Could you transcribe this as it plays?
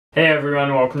Hey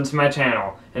everyone, welcome to my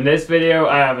channel. In this video,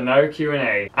 I have another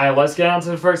Q&A. Let's get on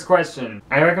to the first question.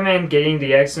 I recommend getting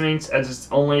the X-Minx as it's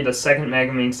only the second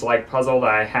Megaminx-like puzzle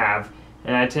that I have,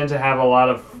 and I tend to have a lot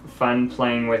of fun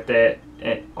playing with it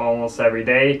almost every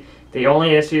day. The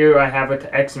only issue I have with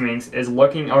X-Minx is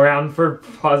looking around for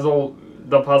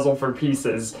the puzzle for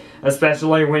pieces,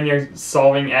 especially when you're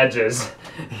solving edges.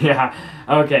 Yeah,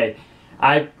 okay.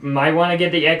 I might want to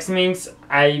get the X-Minx.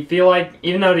 I feel like,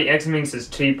 even though the X-Minx is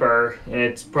cheaper,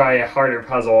 it's probably a harder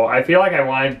puzzle, I feel like I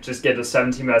want to just get the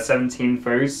 17x17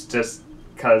 first, just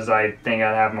because I think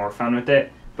I'd have more fun with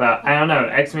it. But, I don't know,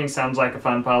 X-Minx sounds like a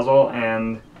fun puzzle,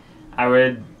 and I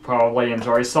would probably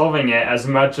enjoy solving it as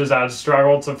much as I'd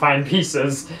struggle to find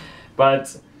pieces.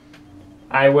 But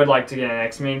I would like to get an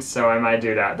X-Minx, so I might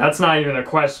do that. That's not even a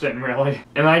question, really.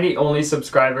 Am I the only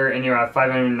subscriber and you have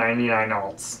 599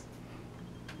 alts?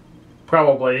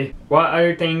 Probably. What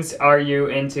other things are you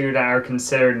into that are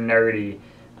considered nerdy?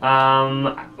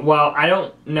 Well, I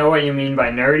don't know what you mean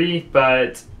by nerdy,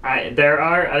 but there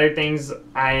are other things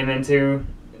I am into,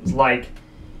 like,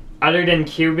 other than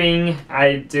cubing,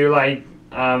 I do like,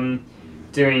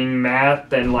 doing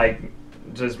math and, like,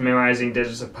 just memorizing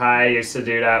digits of pi. I used to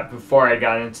do that before I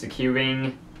got into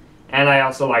cubing. And I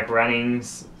also like running,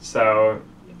 so,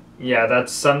 yeah,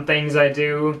 that's some things I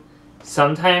do.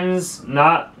 Sometimes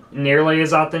not nearly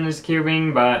as often as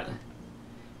cubing, but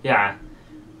yeah,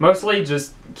 mostly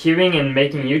just cubing and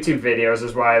making YouTube videos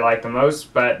is what I like the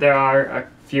most, but there are a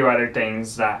few other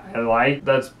things that I like.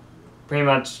 That's pretty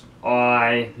much all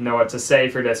I know what to say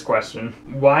for this question.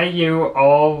 Why you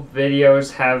all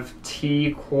videos have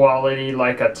T quality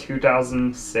like a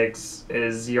 2006?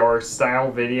 Is your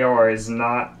style video or is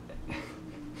not?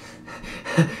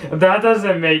 That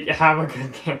doesn't have a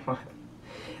good camera.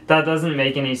 That doesn't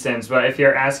make any sense, but if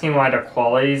you're asking why the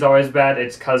quality is always bad,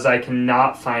 it's because I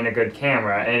cannot find a good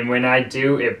camera, and when I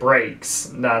do, it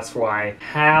breaks. That's why.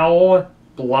 How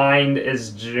blind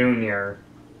is Junior?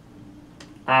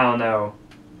 I don't know.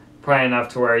 Probably enough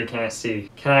to where he can't see.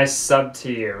 Can I sub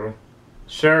to you?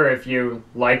 Sure, if you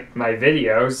like my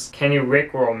videos. Can you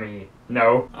rickroll me?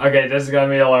 No. Okay, this is gonna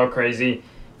be a little crazy.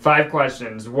 5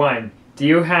 questions. 1. Do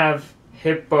you have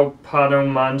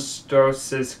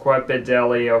hippopotomonstrosis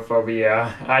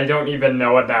quepidelliophobia? I don't even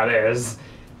know what that is.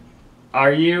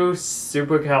 Are you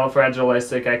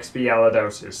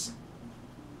supercalifragilisticexpialidocious?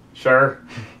 Sure.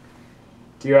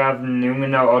 Do you have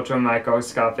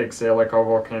pneumono-ultramicroscopic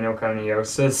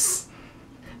silicovolcanoconiosis?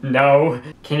 No.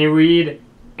 Can you read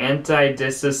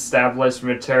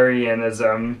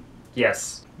anti-disestablishmentarianism?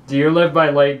 Yes. Do you live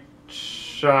by Lake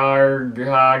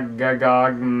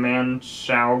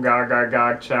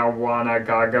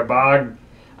Chargagagagmanshaugagadagchawanagagabag?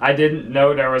 I didn't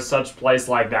know there was such place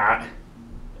like that.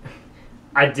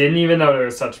 I didn't even know there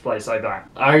was such place like that.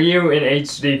 Are you in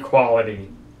HD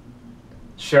quality?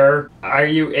 Sure. Are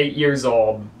you 8 years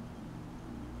old?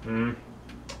 I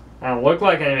don't look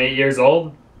like I'm 8 years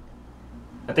old.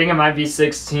 I think I might be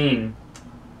 16.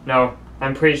 No,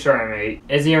 I'm pretty sure I'm 8.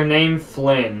 Is your name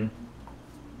Flynn?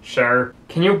 Sure.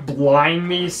 Can you blind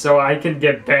me so I can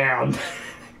get banned?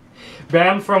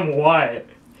 Banned from what?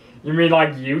 You mean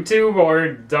like YouTube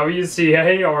or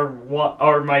WCA or what?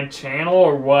 Or my channel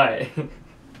or what?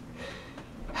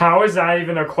 How is that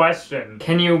even a question?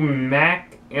 Can you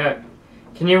make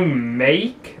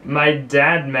my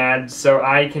dad mad so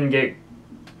I can get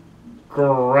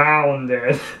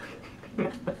grounded?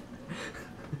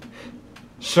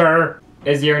 Sure.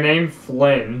 Is your name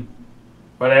Flynn?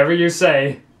 Whatever you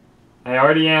say. I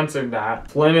already answered that.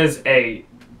 Flynn is 8.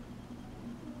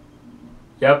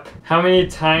 Yep. How many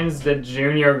times did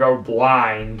Junior go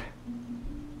blind?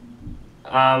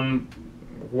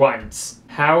 Once.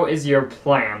 How is your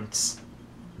plants?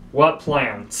 What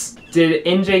plants? Did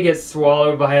NJ get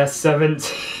swallowed by a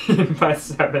 17 by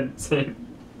 17?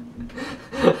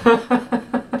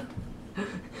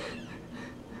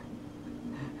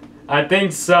 I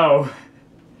think so.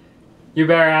 You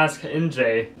better ask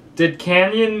NJ. Did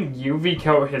Canyon UV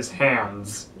coat his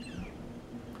hands?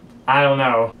 I don't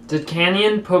know. Did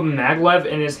Canyon put maglev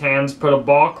in his hands, put a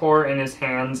ball core in his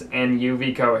hands, and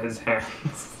UV coat his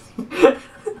hands?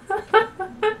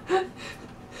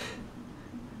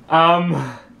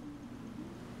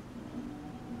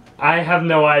 I have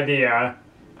no idea.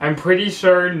 I'm pretty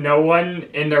sure no one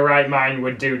in their right mind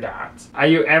would do that. Are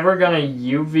you ever gonna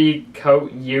UV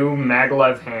coat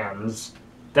maglev hands?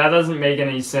 That doesn't make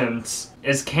any sense.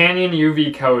 Is Canyon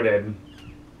UV coated?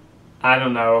 I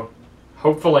don't know.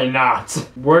 Hopefully not.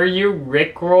 Were you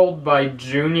rickrolled by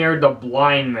Junior the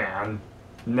blind man?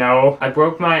 No. I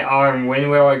broke my arm. When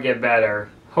will it get better?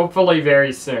 Hopefully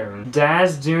very soon.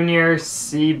 Daz Jr.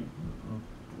 C.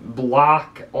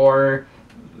 block or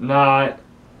not.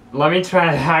 Let me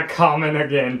try that comment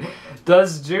again.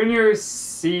 Does Junior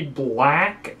see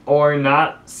black or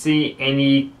not see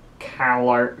any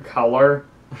color?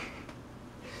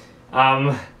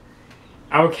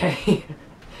 Okay.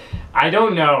 I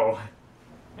don't know.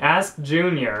 Ask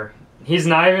Junior. He's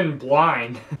not even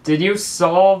blind. Did you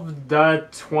solve the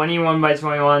 21 by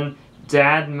 21?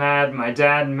 Dad mad, my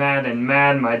dad mad and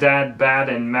mad, my dad bad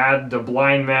and mad, the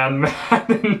blind man mad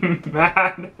and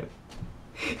mad.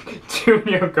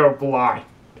 Junior go blind.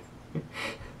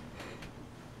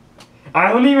 I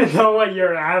don't even know what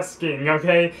you're asking,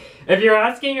 okay? If you're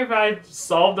asking if I've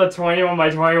solved the 21 by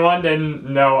 21,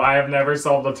 then no, I have never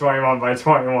solved the 21 by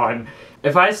 21.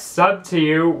 If I sub to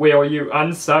you, will you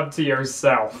unsub to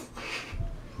yourself?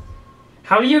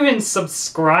 How do you even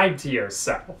subscribe to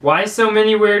yourself? Why so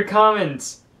many weird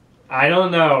comments? I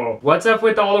don't know. What's up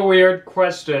with all the weird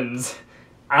questions?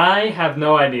 I have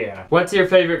no idea. What's your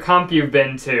favorite comp you've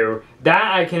been to?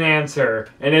 That I can answer,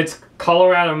 and it's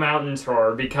Colorado Mountain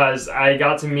Tour, because I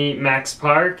got to meet Max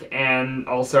Park and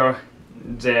also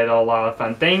did a lot of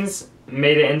fun things.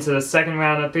 Made it into the second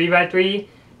round of 3x3.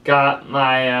 Got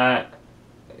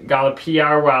a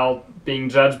PR while being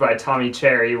judged by Tommy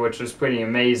Cherry, which was pretty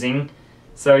amazing.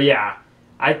 So yeah,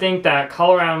 I think that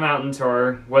Colorado Mountain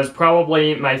Tour was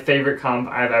probably my favorite comp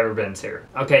I've ever been to.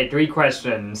 Okay, 3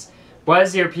 questions. What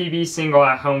is your PB single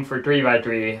at home for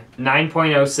 3x3?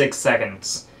 9.06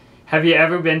 seconds. Have you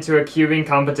ever been to a cubing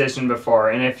competition before?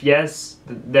 And if yes,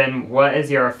 then what is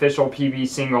your official PB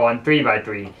single on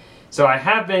 3x3? So I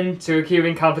have been to a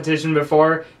cubing competition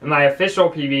before, and my official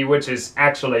PB, which is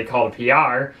actually called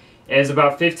PR, is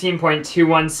about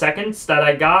 15.21 seconds that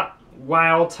I got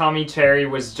while Tommy Cherry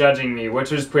was judging me,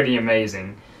 which was pretty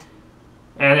amazing.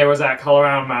 And it was at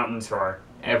Colorado Mountain Tour,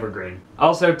 Evergreen.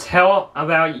 Also, tell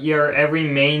about your every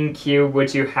main cube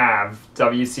which you have,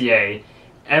 WCA.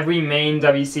 Every main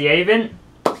WCA event?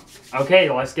 Okay,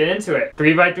 let's get into it.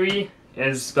 3x3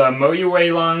 is the Moyu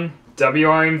Weilong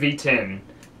WRM V10.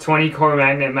 20 core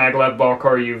magnet maglev ball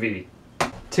core UV.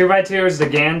 2x2 is the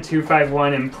GAN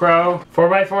 251 in Pro.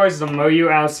 4x4 is the Moyu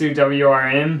Aosu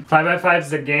WRM. 5x5 is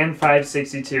the GAN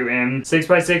 562M.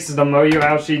 6x6 is the Moyu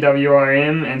Aoshi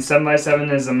WRM. And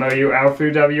 7x7 is the Moyu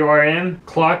Aofu WRM.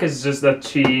 Clock is just the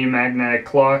Qi magnetic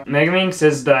clock. Megaminx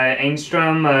is the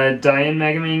Angstrom Dian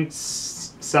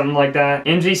Megaminx, something like that.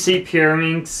 MGC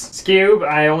Pyraminx. Scube,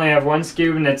 I only have one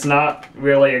Scube, and it's not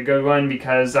really a good one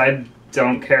because I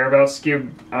don't care about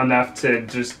Scube enough to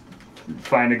just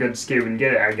find a good Scube and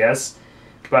get it, I guess.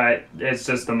 But it's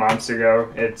just the Monster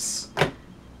Go. It's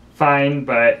fine,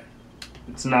 but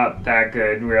it's not that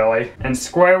good, really. And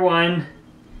Square One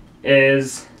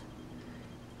is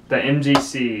the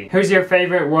MGC. Who's your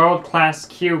favorite world-class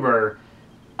cuber?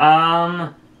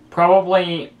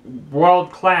 Probably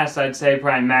world-class, I'd say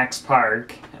probably Max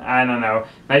Park. I don't know.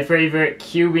 My favorite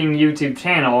cubing YouTube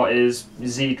channel is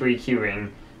Z3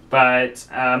 Cubing. But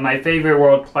my favorite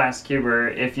world-class cuber,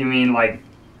 if you mean like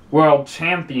world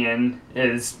champion,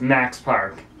 is Max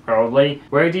Park, probably.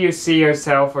 Where do you see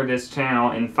yourself for this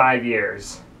channel in 5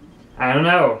 years? I don't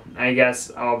know. I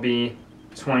guess I'll be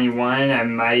 21. I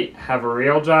might have a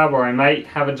real job, or I might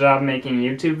have a job making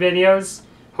YouTube videos.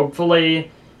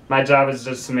 Hopefully my job is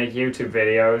just to make YouTube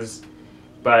videos,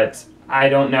 but I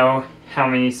don't know how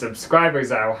many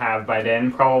subscribers I'll have by then.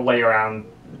 Probably around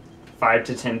 5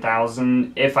 to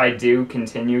 10,000. If I do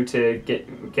continue to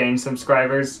gain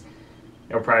subscribers,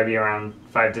 it'll probably be around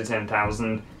 5 to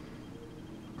 10,000.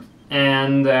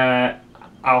 And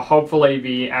I'll hopefully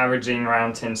be averaging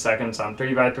around 10 seconds on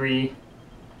 3x3.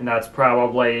 And that's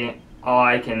probably all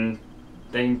I can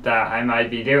think that I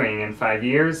might be doing in 5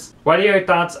 years. What are your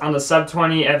thoughts on the sub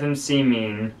 20 FMC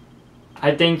mean?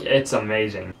 I think it's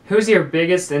amazing. Who's your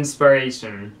biggest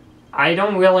inspiration? I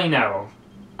don't really know.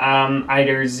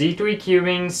 Either Z3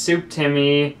 Cubing, Soup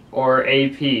Timmy, or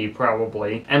AP,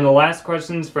 probably. And the last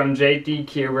question's from JD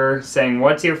Cuber saying,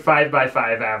 what's your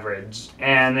 5x5 average?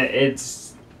 And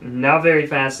it's not very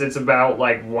fast, it's about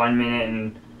like 1 minute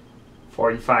and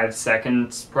 45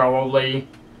 seconds, probably.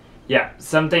 Yeah,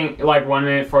 something like 1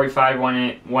 minute 45,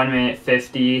 1 minute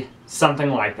 50, something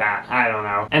like that. I don't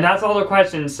know. And that's all the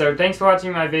questions, so thanks for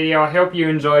watching my video. I hope you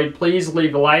enjoyed. Please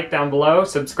leave a like down below,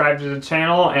 subscribe to the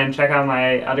channel, and check out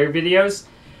my other videos.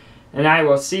 And I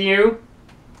will see you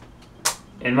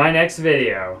in my next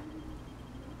video.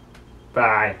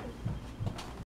 Bye.